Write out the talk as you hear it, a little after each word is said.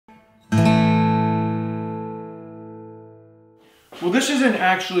Well, this isn't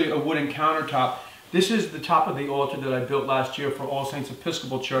actually a wooden countertop. This is the top of the altar that I built last year for All Saints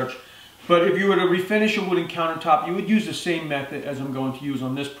Episcopal Church. But if you were to refinish a wooden countertop, you would use the same method as I'm going to use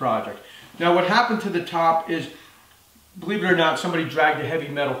on this project. Now, what happened to the top is, believe it or not, somebody dragged a heavy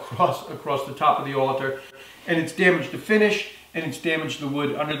metal across the top of the altar, and it's damaged the finish and it's damaged the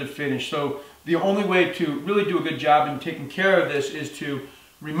wood under the finish. So the only way to really do a good job in taking care of this is to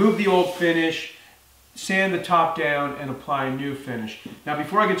remove the old finish, sand the top down, and apply a new finish. Now,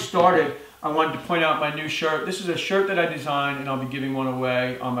 before I get started, I wanted to point out my new shirt. This is a shirt that I designed, and I'll be giving one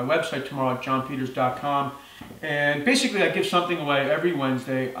away on my website tomorrow at johnpeters.com. And basically, I give something away every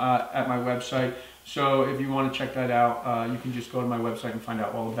Wednesday at my website. So if you want to check that out, you can just go to my website and find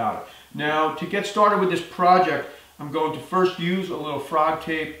out all about it. Now, to get started with this project, I'm going to first use a little frog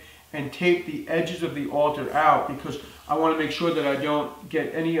tape and tape the edges of the altar out, because I want to make sure that I don't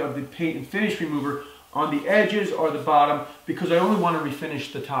get any of the paint and finish remover on the edges or the bottom, because I only want to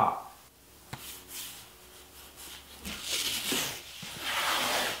refinish the top.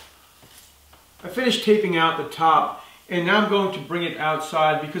 I finished taping out the top, and now I'm going to bring it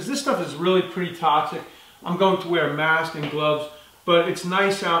outside because this stuff is really pretty toxic. I'm going to wear a mask and gloves, but it's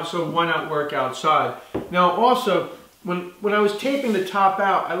nice out, so why not work outside? Now also, when I was taping the top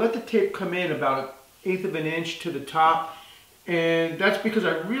out, I let the tape come in about 1/8 of an inch to the top, and that's because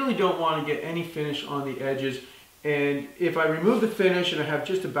I really don't want to get any finish on the edges. And if I remove the finish and I have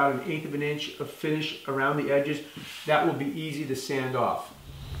just about 1/8 of an inch of finish around the edges, that will be easy to sand off.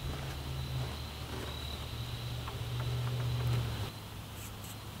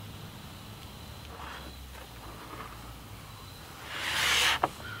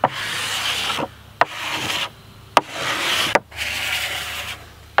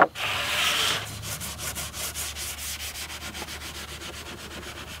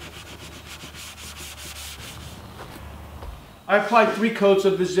 I applied 3 coats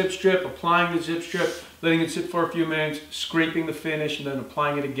of the zip strip, applying the zip strip, letting it sit for a few minutes, scraping the finish, and then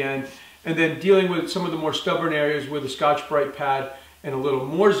applying it again, and then dealing with some of the more stubborn areas with a Scotch-Brite pad and a little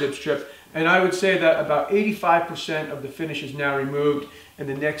more zip strip. And I would say that about 85% of the finish is now removed, and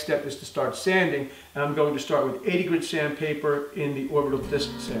the next step is to start sanding. And I'm going to start with 80 grit sandpaper in the orbital disc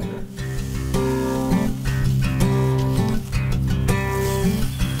sander.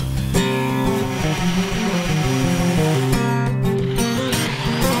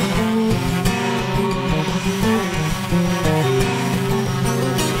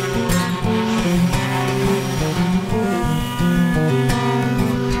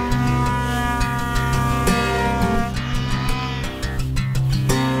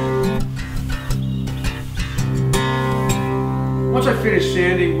 Once I finished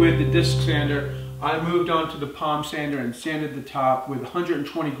sanding with the disc sander, I moved on to the palm sander and sanded the top with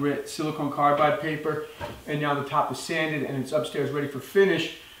 120 grit silicone carbide paper, and now the top is sanded and it's upstairs ready for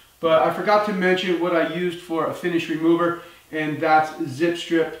finish. But I forgot to mention what I used for a finish remover, and that's zip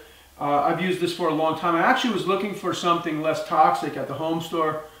strip. I've used this for a long time. I actually was looking for something less toxic at the home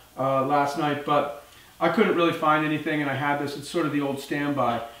store last night, but I couldn't really find anything, and I had this. It's sort of the old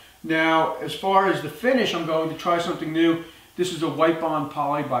standby. Now, as far as the finish, I'm going to try something new. This is a White Bond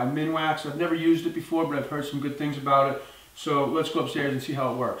Poly by Minwax. I've never used it before, but I've heard some good things about it. So let's go upstairs and see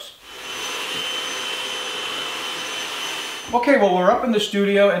how it works. Okay, well, we're up in the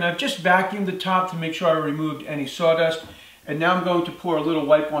studio, and I've just vacuumed the top to make sure I removed any sawdust. And now I'm going to pour a little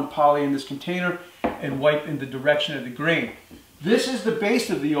White Bond Poly in this container and wipe in the direction of the grain. This is the base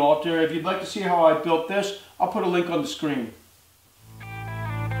of the altar. If you'd like to see how I built this, I'll put a link on the screen.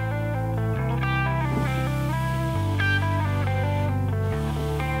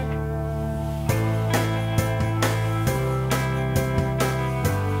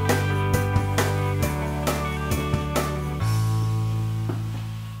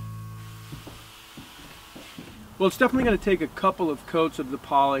 Well, it's definitely going to take a couple of coats of the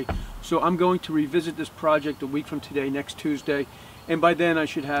poly, so I'm going to revisit this project a week from today, next Tuesday, and by then I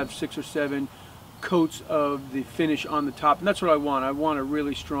should have 6 or 7 coats of the finish on the top, and that's what I want. I want a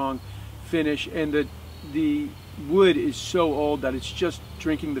really strong finish, and the wood is so old that it's just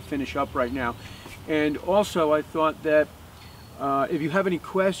drinking the finish up right now. And also, I thought that if you have any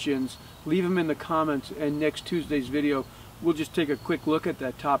questions, leave them in the comments, and next Tuesday's video we'll just take a quick look at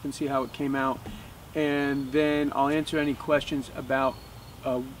that top and see how it came out. And then I'll answer any questions about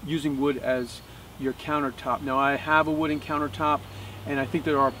using wood as your countertop. Now, I have a wooden countertop, and I think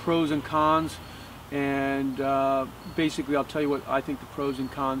there are pros and cons, and basically I'll tell you what I think the pros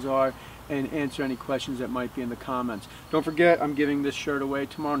and cons are and answer any questions that might be in the comments. Don't forget, I'm giving this shirt away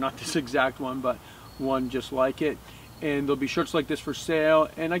tomorrow, not this exact one, but one just like it. and there'll be shirts like this for sale,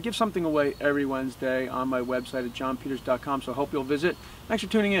 and I give something away every Wednesday on my website at johnpeters.com, so I hope you'll visit. Thanks for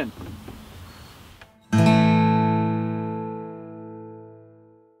tuning in.